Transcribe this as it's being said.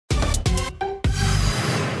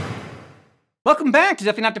Welcome back to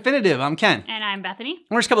Definitely Not Definitive. I'm Ken. And I'm Bethany. And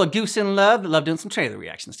we're just a couple of goofs in love that love doing some trailer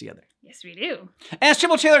reactions together. Yes, we do. And it's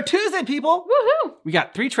Triple Trailer Tuesday, people. Woohoo! We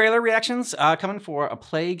got 3 trailer reactions coming for A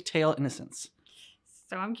Plague Tale: Innocence.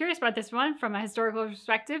 So I'm curious about this one from a historical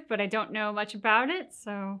perspective, but I don't know much about it.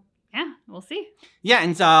 So yeah, we'll see. Yeah,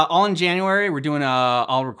 and it's all in January. We're doing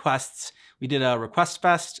all requests. We did a request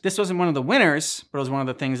fest. This wasn't one of the winners, but it was one of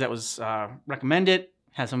the things that was recommended,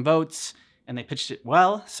 had some votes, and they pitched it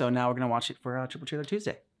well. So now we're going to watch it for Triple Trailer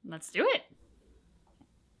Tuesday. Let's do it.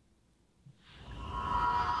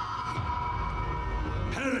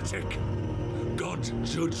 Heretic! God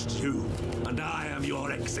judged you, and I am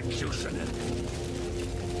your executioner.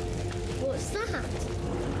 What's that?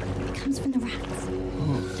 It comes from the rats.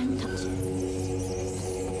 Don't touch it.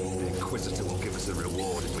 The Inquisitor will give us a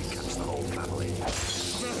reward if we catch the whole family.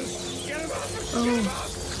 Get him up!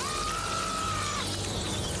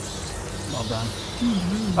 Well done.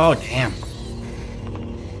 Oh, damn.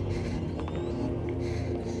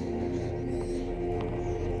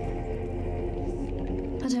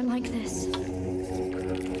 I don't like this. Do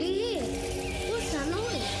you hear? What's that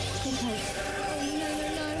noise? Stay close. Oh, no.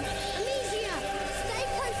 Amicia! Stay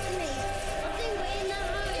close to me. I think we're in that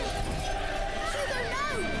home. Hugo,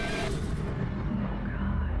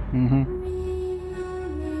 no!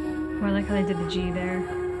 Well, I like how they did the G there.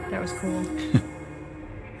 That was cool.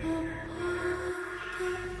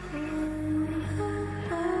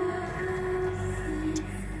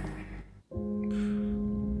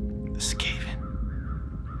 This cave in.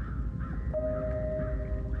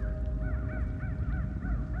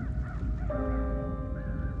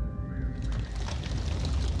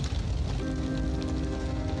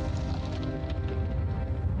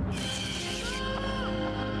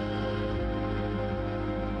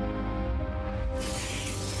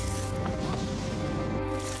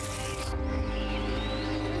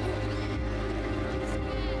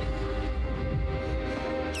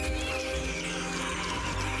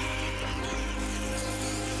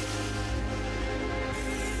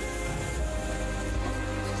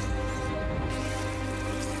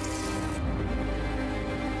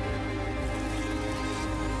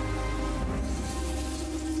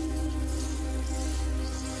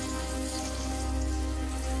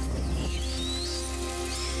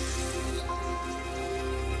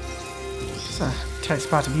 It's a tight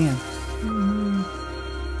spot to be in.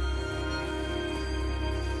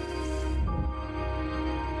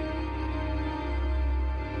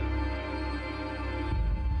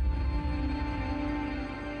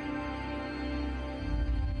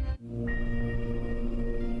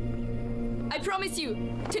 I promise you,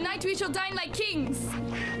 tonight we shall dine like kings.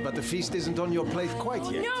 But the feast isn't on your plate quite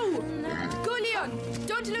yet. No! Go, Leon!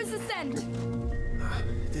 Don't lose the scent!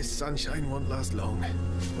 This sunshine won't last long.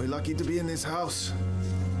 We're lucky to be in this house.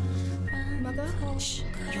 Mother? Shh.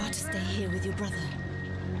 You are to stay here with your brother.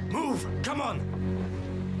 Move! Come on!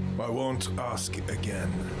 I won't ask again.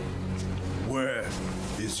 Where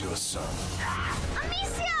is your son?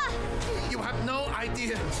 Amicia! You have no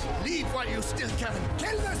idea. Leave while you still can.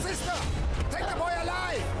 Kill the sister! Take the boy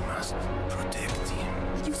alive! Must protect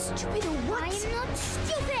him. You stupid or what? I am not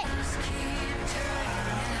stupid!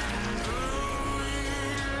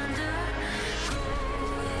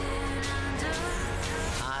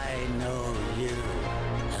 I know you,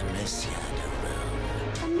 Amicia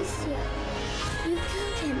DeRue. Amicia, you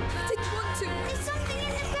killed him. I didn't want to. There's something in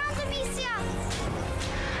the ground, Amicia!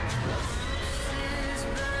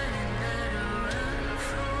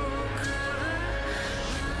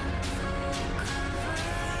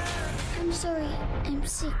 I'm sorry, I'm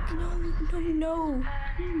sick. No.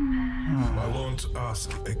 I won't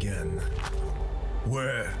ask again.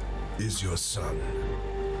 Where is your son?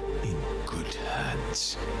 In good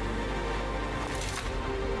hands.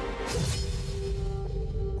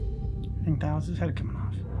 I think that was his head coming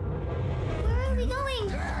off. Where are we going?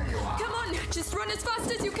 Come on, just run as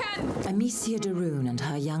fast as you can. Amicia DeRune and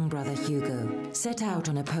her young brother Hugo set out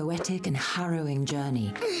on a poetic and harrowing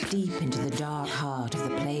journey deep into the dark heart of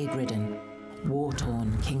the plague-ridden,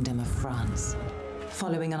 war-torn Kingdom of France.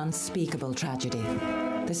 Following an unspeakable tragedy,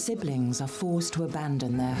 the siblings are forced to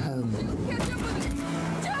abandon their home.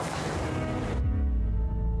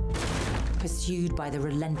 Pursued by the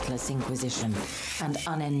relentless Inquisition and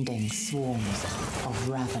unending swarms of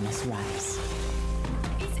ravenous rats.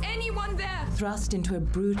 Is anyone there? Thrust into a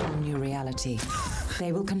brutal new reality,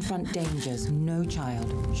 they will confront dangers no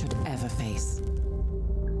child should ever face.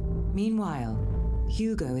 Meanwhile,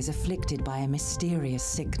 Hugo is afflicted by a mysterious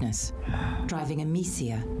sickness, driving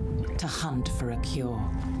Amicia to hunt for a cure.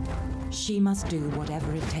 She must do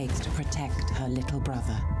whatever it takes to protect her little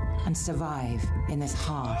brother. and survive in this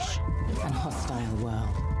harsh and hostile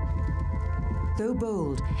world. Though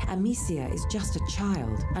bold, Amicia is just a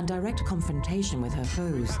child, and direct confrontation with her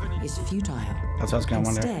foes is futile. That's what I was gonna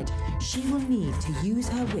wonder. Instead, she will need to use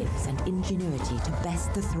her wits and ingenuity to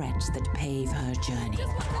best the threats that pave her journey.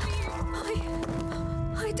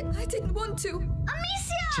 I didn't want to.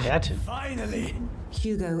 Amicia! She had to. Finally!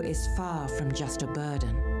 Hugo is far from just a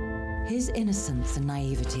burden. His innocence and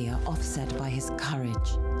naivety are offset by his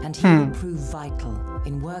courage, and he will prove vital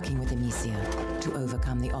in working with Amicia to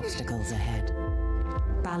overcome the obstacles ahead.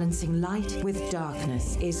 Balancing light with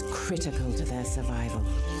darkness is critical to their survival.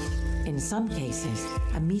 In some cases,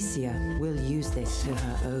 Amicia will use this to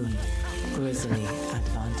her own grisly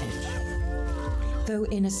advantage. Though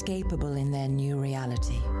inescapable in their new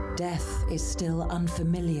reality, death is still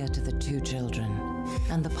unfamiliar to the two children,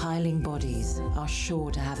 and the piling bodies are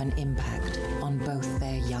sure to have an impact on both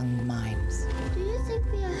their young minds. Do you think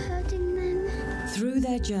we are hurting them? Through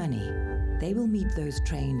their journey, they will meet those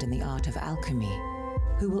trained in the art of alchemy,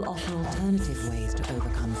 who will offer alternative ways to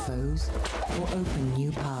overcome foes or open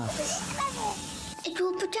new paths. It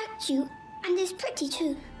will protect you, and it's pretty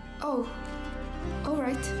too. Oh, all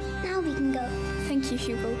right. Now we can go. Thank you,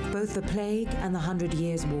 Hugo. Both the plague and the 100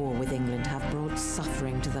 Years' War with England have brought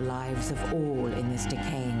suffering to the lives of all in this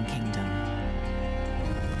decaying kingdom.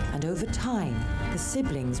 And over time, the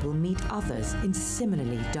siblings will meet others in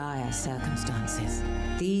similarly dire circumstances.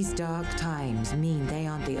 These dark times mean they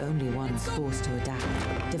aren't the only ones forced to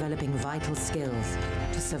adapt, developing vital skills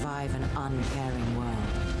to survive an uncaring world.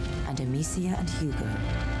 And Amicia and Hugo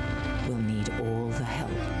will need all the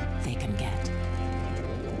help they can get.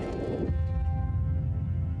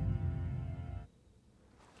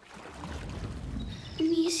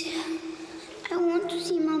 Amicia, I want to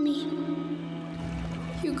see Mommy.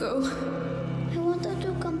 Hugo, I want her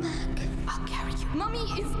to come back. I'll carry you. Mommy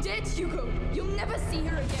is dead, Hugo. You'll never see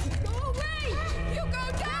her again. Go away! Hugo,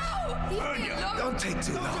 no! Leave me alone. Don't take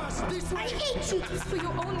too long. I hate you. It's for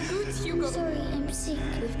your own good, Hugo. I'm sorry, I'm sick.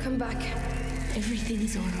 We've come back. Everything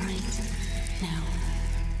is all right now.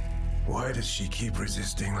 Why does she keep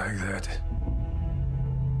resisting like that?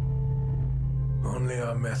 Only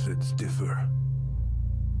our methods differ.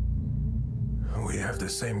 We have the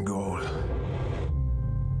same goal.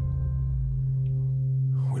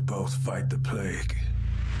 We both fight the plague.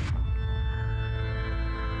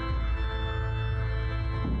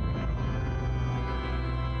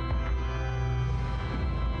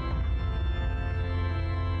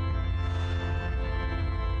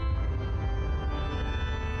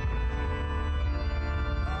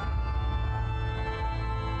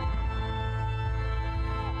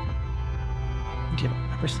 Do you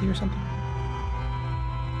have leprosy or something?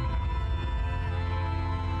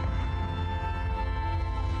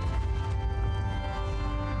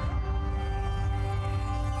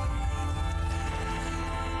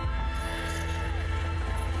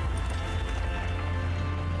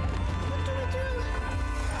 What do we do?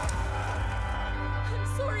 I'm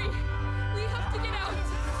sorry. We have to get out.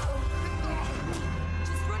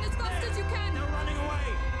 Just run as fast as you can. They're running away!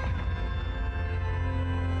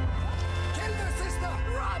 Kill their sister!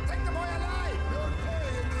 Run! Take the boy alive! You'll pay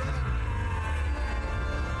in the end.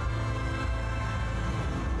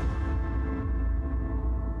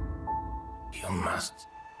 You must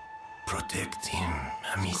protect him,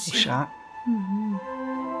 Amicia. Cool shot.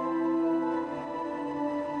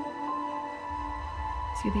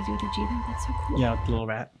 See what they do with the G there? That's so cool. Yeah, with the little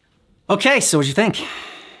rat. Okay, so what'd you think?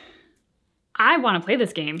 I want to play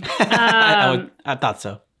this game. I thought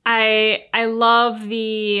so. I love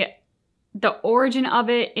the origin of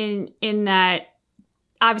it in that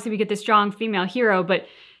obviously we get this strong female hero, but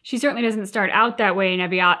she certainly doesn't start out that way in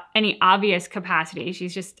any obvious capacity.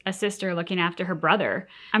 She's just a sister looking after her brother.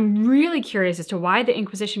 I'm really curious as to why the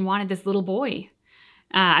Inquisition wanted this little boy.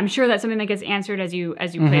 I'm sure that's something that gets answered as you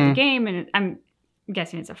play the game, and I'm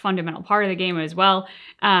guessing it's a fundamental part of the game as well.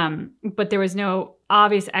 But there was no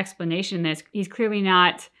obvious explanation in this. He's clearly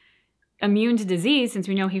not immune to disease since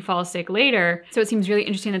we know he falls sick later. So it seems really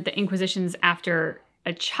interesting that the Inquisition's after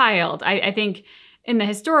a child. I think in the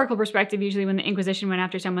historical perspective, usually when the Inquisition went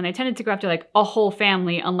after someone, they tended to go after like a whole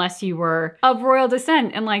family unless you were of royal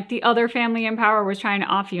descent and like the other family in power was trying to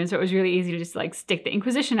off you. And so it was really easy to just like stick the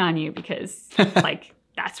Inquisition on you because like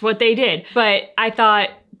that's what they did. But I thought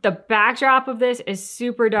the backdrop of this is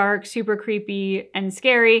super dark, super creepy and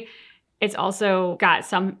scary. It's also got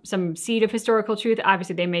some seed of historical truth.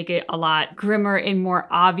 Obviously, they make it a lot grimmer in more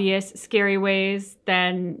obvious, scary ways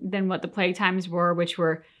than what the plague times were, which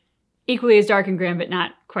were equally as dark and grim, but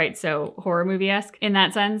not quite so horror movie-esque in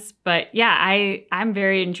that sense. But yeah, I'm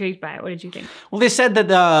very intrigued by it. What did you think? Well, they said that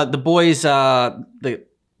the boys, the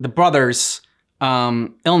brothers'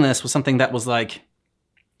 illness was something that was like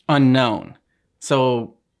unknown.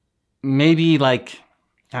 So maybe like,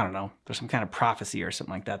 I don't know, there's some kind of prophecy or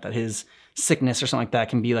something like that, that his sickness or something like that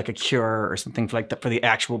can be like a cure or something like that for the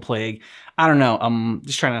actual plague. I don't know. I'm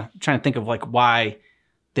just trying to think of like why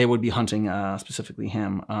they would be hunting specifically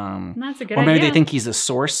him. That's a good idea. Or maybe idea. they think he's the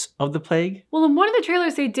source of the plague. Well, in one of the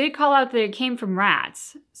trailers, they did call out that it came from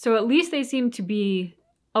rats. So at least they seem to be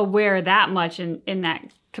aware that much in that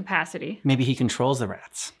capacity. Maybe he controls the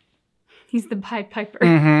rats. He's the Pied Piper.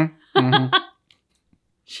 Mm-hmm. Mm-hmm.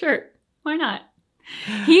 Sure. Why not?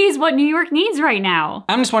 He's what New York needs right now.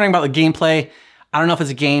 I'm just wondering about the gameplay. I don't know if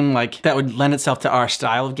it's a game like that would lend itself to our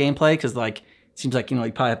style of gameplay, because like it seems like, you know,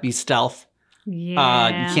 you probably have to be stealth.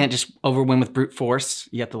 Yeah. You can't just overwin with brute force.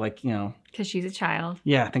 You have to like, you know. Because she's a child.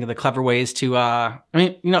 Yeah, think of the clever ways to, I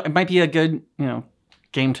mean, you know, it might be a good, you know,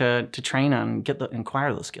 game to train on,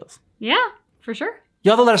 acquire those skills. Yeah, for sure.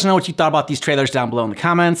 Y'all let us know what you thought about these trailers down below in the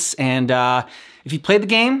comments. And if you played the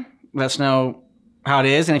game, let us know how it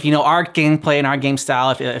is. And if you know our gameplay and our game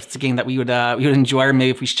style, if it's a game that we would enjoy, or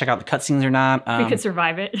maybe if we should check out the cutscenes or not. We could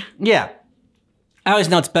survive it. Yeah. I always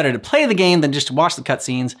know it's better to play the game than just to watch the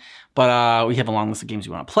cutscenes. But we have a long list of games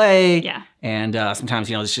we want to play. Yeah. And sometimes,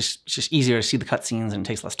 you know, it's just easier to see the cutscenes and it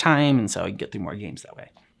takes less time. And so you get through more games that way.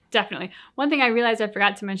 Definitely. One thing I realized I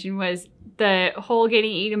forgot to mention was the whole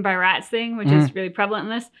getting eaten by rats thing, which is really prevalent in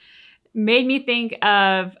this, made me think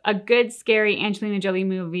of a good, scary Angelina Jolie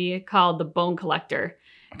movie called The Bone Collector,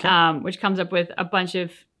 which comes up with a bunch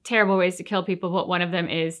of terrible ways to kill people. But one of them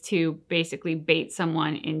is to basically bait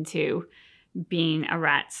someone into being a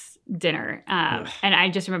rat's dinner. And I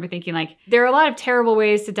just remember thinking, like, there are a lot of terrible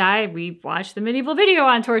ways to die. We watched the medieval video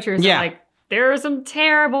on torture. So like, there are some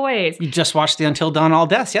terrible ways. You just watched the Until Dawn All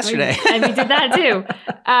Deaths yesterday. And we did that too.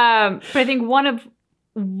 But I think one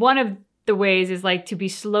of the ways is like to be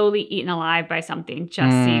slowly eaten alive by something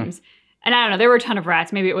just seems, and I don't know, there were a ton of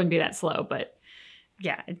rats. Maybe it wouldn't be that slow, but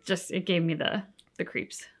yeah, it gave me the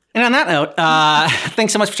creeps. And on that note,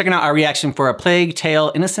 thanks so much for checking out our reaction for A Plague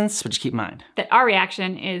Tale: Innocence, but just keep in mind that our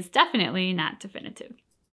reaction is definitely not definitive.